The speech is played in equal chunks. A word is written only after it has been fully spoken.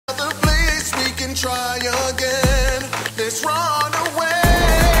try again. Let's run away.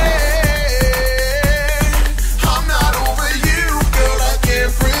 I'm not over you, girl, I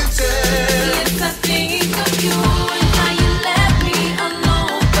can't pretend. Yes, I think of you and how you left me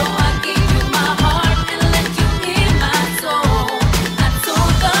alone. Though I gave you my heart and let you in my soul. I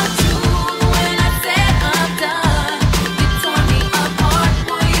told the truth when I said I'm done. You tore me apart,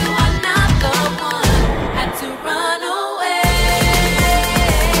 boy, you are not the one. Had to run away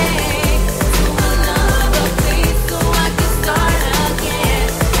to another place so I could start again.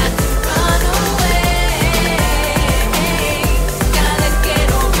 Had to run away. Gotta get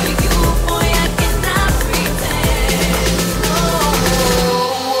over you, boy, I cannot pretend.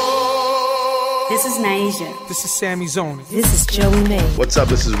 This is Naija. This is Sammy Zona. This is Joey May. What's up?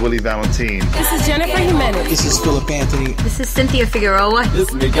 This is Willie Valentine. This is Jennifer Jimenez. This is Philip Anthony. This is Cynthia Figueroa. This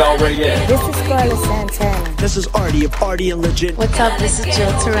is Miguel Reyes. This is Carla Santana. This is Artie of Artie and Legit. What's up? This is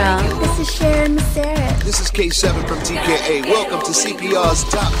Jill Terrell. This is Sharon Massera. This is K7 from TKA. Welcome to CPR's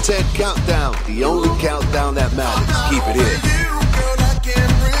Top 10 Countdown. The only countdown that matters. Keep it here.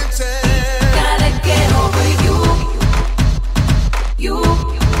 Gotta get over you.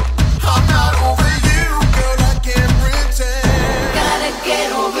 I'm not over you, girl, I can't pretend. Gotta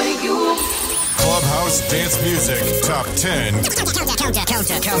get over you. Clubhouse Dance Music Top 10 Countdown.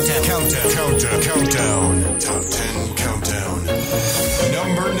 Top 10 Countdown.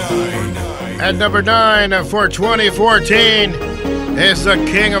 Number 9. At number 9 for 2014 is the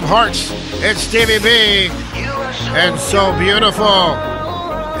King of Hearts. It's Stevie B. And So Beautiful.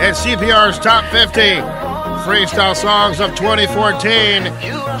 It's CPR's Top 50 Freestyle Songs of 2014.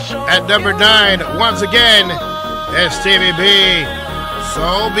 At number 9, once again, is Stevie B.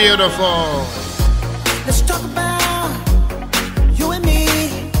 So Beautiful. Let's talk about you and me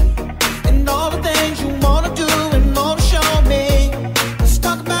and all the things you wanna do and more to show me. Let's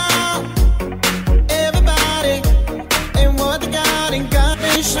talk about everybody and what they got and got.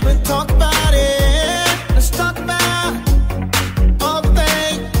 Let's talk about it. Let's talk about all the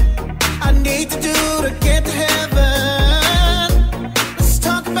things I need to do to get to heaven. Let's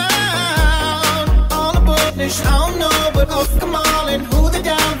talk about all the boldness I don't know, but oh, come on and who they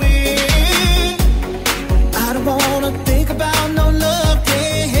down with. I don't wanna think about no love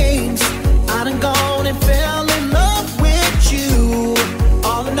games. I done gone and fell in love with you.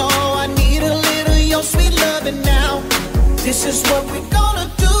 All in all, I need a little your sweet loving now. This is what we gonna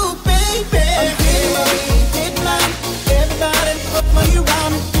do, baby. I'm getting mine, everybody put money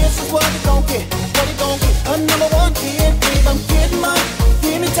around me. This is what we gon' get, what we gon' get. A number one hit, babe, I'm getting mine.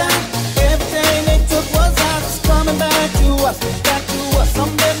 Give me time, everything they took was ours. It's coming back to us, back to us.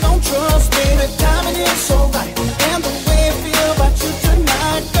 Some men don't trust, baby, timing is so right. And the way I feel about you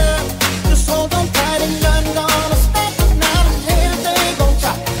tonight, girl, just hold on tight and nothing gonna stop us now. And everything gon'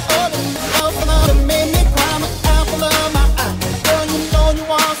 try. Oh, the love that made me cry, my apple of my eye. Girl, you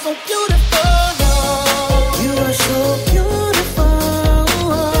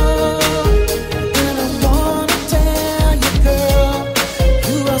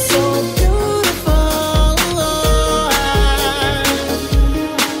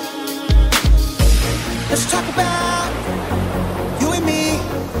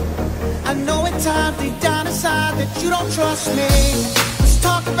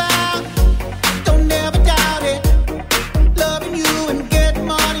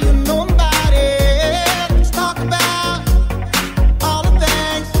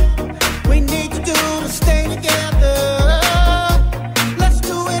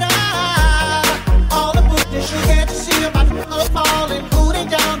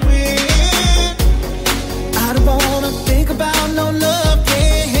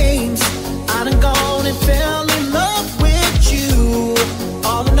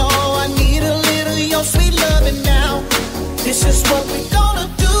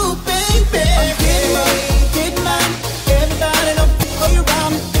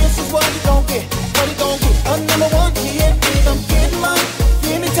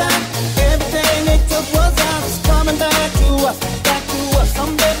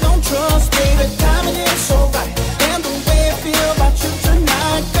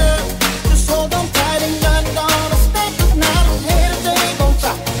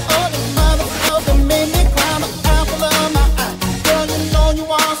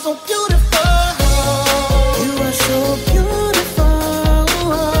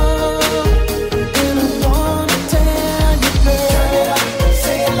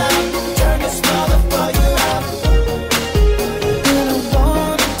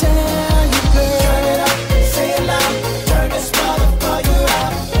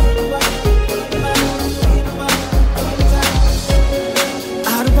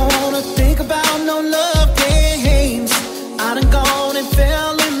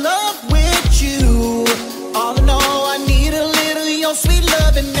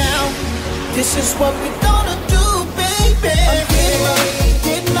This is what we gonna do, baby. I'm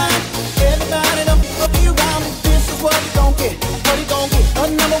getting mine. Everybody don't fuck you around. This is what we gon' get. What you gon' get? A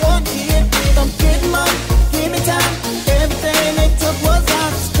number one hit. I'm getting mine. Give me time. Everything they took was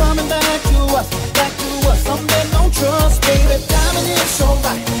ours. It's coming back to us. Back to us. Something don't trust, baby. Timing is so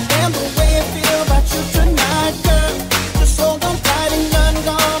right. And the way I feel about you tonight, girl. Just hold on tight and nothing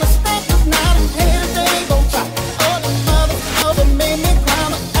gonna stop us now. And everything gon' try. Oh, the mother made me cry.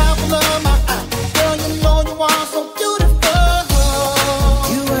 My apple of my eye. Girl, you know you are so beautiful.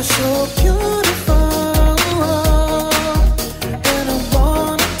 You are so beautiful. And I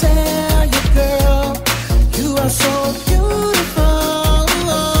wanna tell you, girl, you are so beautiful.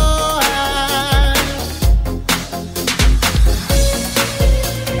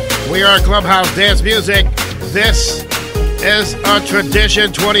 We are Clubhouse Dance Music. This is a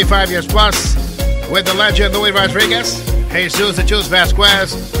tradition, 25 years plus, with the legend Louis Rodriguez, Jesus the Juice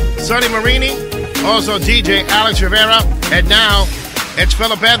Vasquez, Sonny Marini, also DJ Alex Rivera, and now it's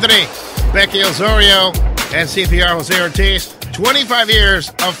Philip Anthony, Becky Osorio, and CPR Jose Ortiz. 25 years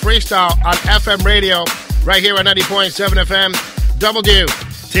of freestyle on FM radio, right here on 90.7 FM,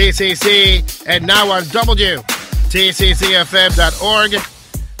 WTCC, and now on WTCCFM.org.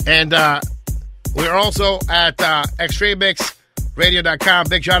 And we're also at ExtremeMixRadio.com.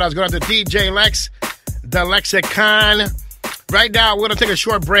 Big shout outs going to DJ Lex, the Lexicon. Right now, we're going to take a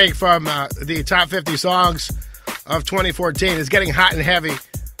short break from the top 50 songs of 2014. It's getting hot and heavy.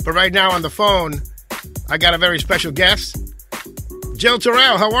 But right now on the phone, I got a very special guest. Jill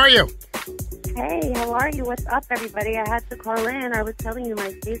Terrell, how are you? Hey, how are you? What's up, everybody? I had to call in. I was telling you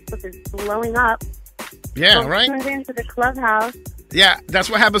my Facebook is blowing up. Yeah, so right? Tuned into the Clubhouse. Yeah, that's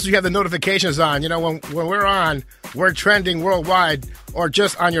what happens when you have the notifications on. You know, when we're on, we're trending worldwide or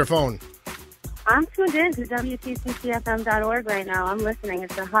just on your phone. I'm tuned in to WTCCFM.org right now. I'm listening.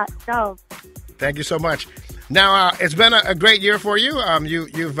 It's a hot show. Thank you so much. Now, it's been a great year for you.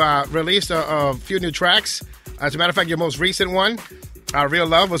 You've released a few new tracks. As a matter of fact, your most recent one, Real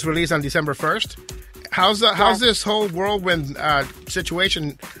Love, was released on December 1st. How's this whole whirlwind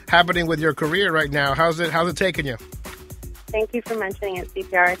situation happening with your career right now? How's it taking you? Thank you for mentioning it,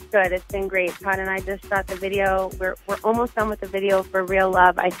 CPR. It's good. It's been great. Todd and I just shot the video. We're almost done with the video for Real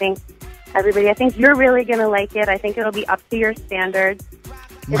Love. I think you're really going to like it. I think it'll be up to your standards.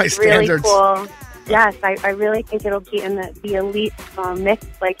 My it's standards. Really cool. Yes, I really think it'll be in the elite mix,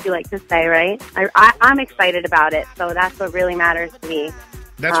 like you like to say, right? I'm excited about it, so that's what really matters to me.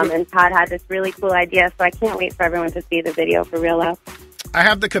 And Todd had this really cool idea, so I can't wait for everyone to see the video for Real Love. I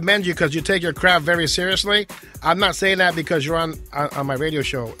have to commend you because you take your craft very seriously. I'm not saying that because you're on my radio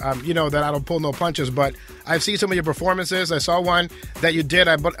show. You know that I don't pull no punches, but I've seen some of your performances. I saw one that you did.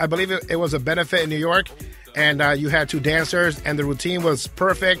 I believe it was a benefit in New York, and you had two dancers, and the routine was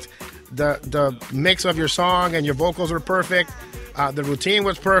perfect. The mix of your song and your vocals were perfect. The routine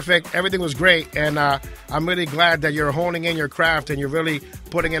was perfect. Everything was great, and I'm really glad that you're honing in your craft and you're really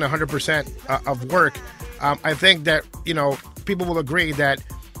putting in 100% of work. I think that, you know, people will agree that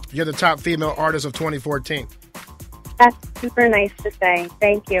you're the top female artist of 2014. That's super nice to say.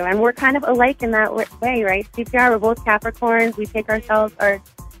 Thank you. And we're kind of alike in that way, right? CPR, we're both Capricorns. We take our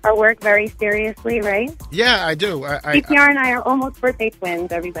work very seriously, right? Yeah, I do. CPR and I are almost birthday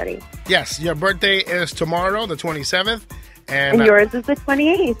twins, everybody. Yes, your birthday is tomorrow, the 27th. And yours is the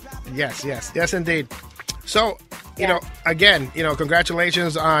 28th. Yes, indeed. So, you know, again, you know,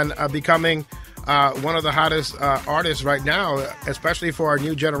 congratulations on becoming one of the hottest artists right now, especially for our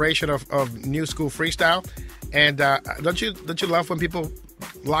new generation of new school freestyle. And don't you love when people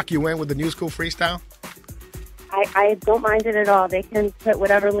lock you in with the new school freestyle? I don't mind it at all. They can put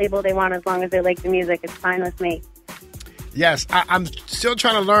whatever label they want as long as they like the music. It's fine with me. Yes, I'm still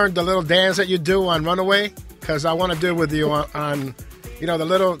trying to learn the little dance that you do on Runaway because I want to do it with you on you know, the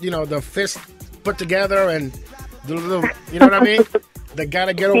little, you know, the fist put together and the little, you know what I mean? The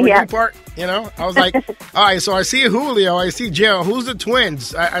gotta get over you part, you know? I was like, all right, so I see Julio, I see Jill. Who's the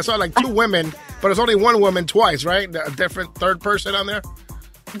twins? I saw like two women, but it's only one woman twice, right? A different third person on there?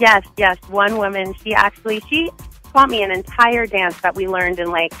 Yes, one woman. She taught me an entire dance that we learned in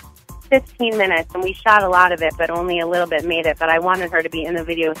like 15 minutes, and we shot a lot of it, but only a little bit made it. But I wanted her to be in the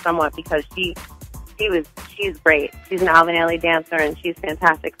video somewhat because she's great. She's an Alvin Ailey dancer, and she's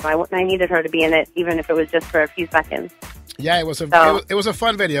fantastic. So I needed her to be in it, even if it was just for a few seconds. Yeah, it was a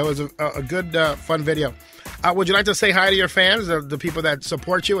fun video. It was a good fun video. Would you like to say hi to your fans, the people that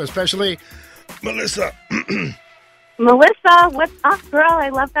support you, especially Melissa? Melissa, what's up, girl? I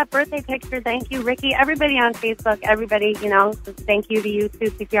love that birthday picture. Thank you, Ricky. Everybody on Facebook, everybody, you know, thank you to you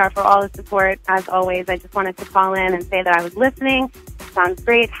too, CPR, for all the support. As always, I just wanted to call in and say that I was listening. Sounds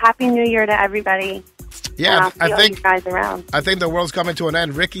great. Happy New Year to everybody. Yeah, I think you guys around. I think the world's coming to an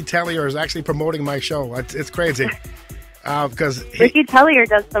end. Ricky Tellier is actually promoting my show. It's crazy because Ricky Tellier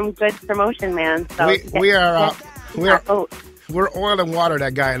does some good promotion, man. So we're oil and water,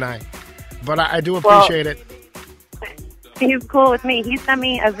 that guy and I. But I do appreciate it. He's cool with me. He sent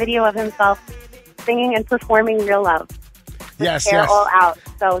me a video of himself singing and performing Real Love. Yes, hair all out.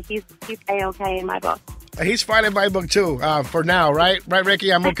 So he's A-okay in my book. He's fine in my book too, for now, right? Right,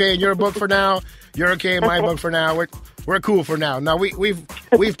 Ricky? I'm okay in your book for now. You're okay in my book for now. We're cool for now. Now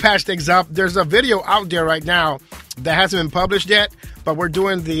we've patched things up. There's a video out there right now that hasn't been published yet, but we're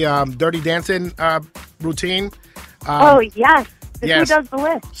doing the Dirty Dancing routine. Yes. Who does the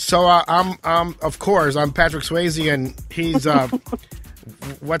list? So I'm of course I'm Patrick Swayze, and he's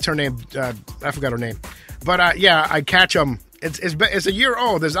what's her name? I forgot her name. But I catch him. It's a year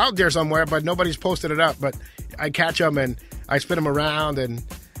old. It's out there somewhere, but nobody's posted it up. But I catch him and I spin him around, and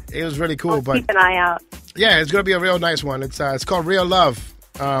it was really cool. But keep an eye out. Yeah, it's gonna be a real nice one. It's called Real Love,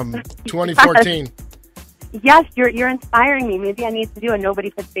 2014. Yes, you're inspiring me. Maybe I need to do a nobody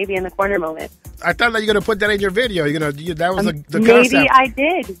puts baby in the corner moment. I thought that you're gonna put that in your video. That was the maybe concept. I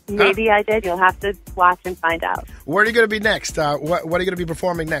did. Maybe I did. You'll have to watch and find out. Where are you gonna be next? What are you gonna be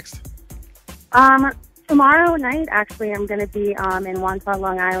performing next? Tomorrow night, actually, I'm going to be in Wantagh,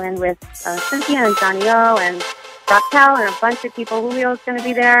 Long Island with Cynthia and Johnny O and Raquel and a bunch of people. Julio's going to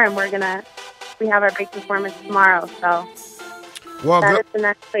be there, and we have our big performance tomorrow. So that is the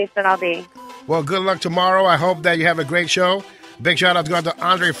next place that I'll be. Well, good luck tomorrow. I hope that you have a great show. Big shout out to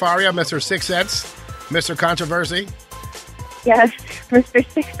Andre Faria, Mr. Six Cents, Mr. Controversy. Yes, Mr.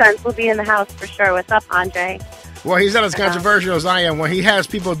 Six Cents will be in the house for sure. What's up, Andre? Well, he's not as controversial as I am. When he has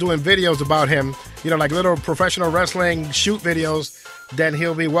people doing videos about him, like little professional wrestling shoot videos, then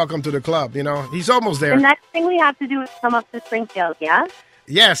he'll be welcome to the club. He's almost there. The next thing we have to do is come up to Springfield, yeah?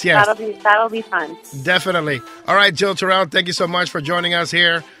 Yes. That'll be fun. Definitely. All right, Jill Terrell, thank you so much for joining us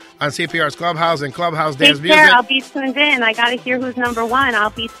here on CPR's Clubhouse and Clubhouse Dance Music. I'll be tuned in. I got to hear who's number one. I'll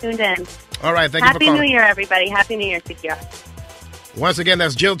be tuned in. All right, thank you for calling. Happy New Year, everybody. Happy New Year, CPR. Once again,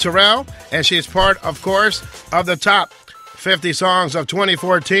 that's Jill Terrell, and she's part, of course, of the top 50 songs of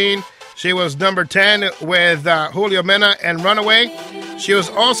 2014. She was number 10 with Julio Mena and Runaway. She was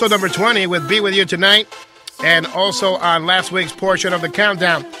also number 20 with Be With You Tonight, and also on last week's portion of the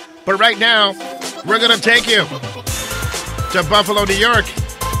countdown. But right now, we're going to take you to Buffalo, New York.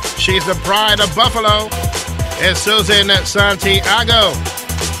 She's the pride of Buffalo. It's Susan Santiago.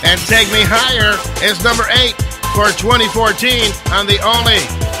 And Take Me Higher is number 8 for 2014 on the only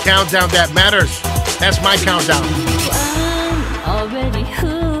countdown that matters. That's my countdown.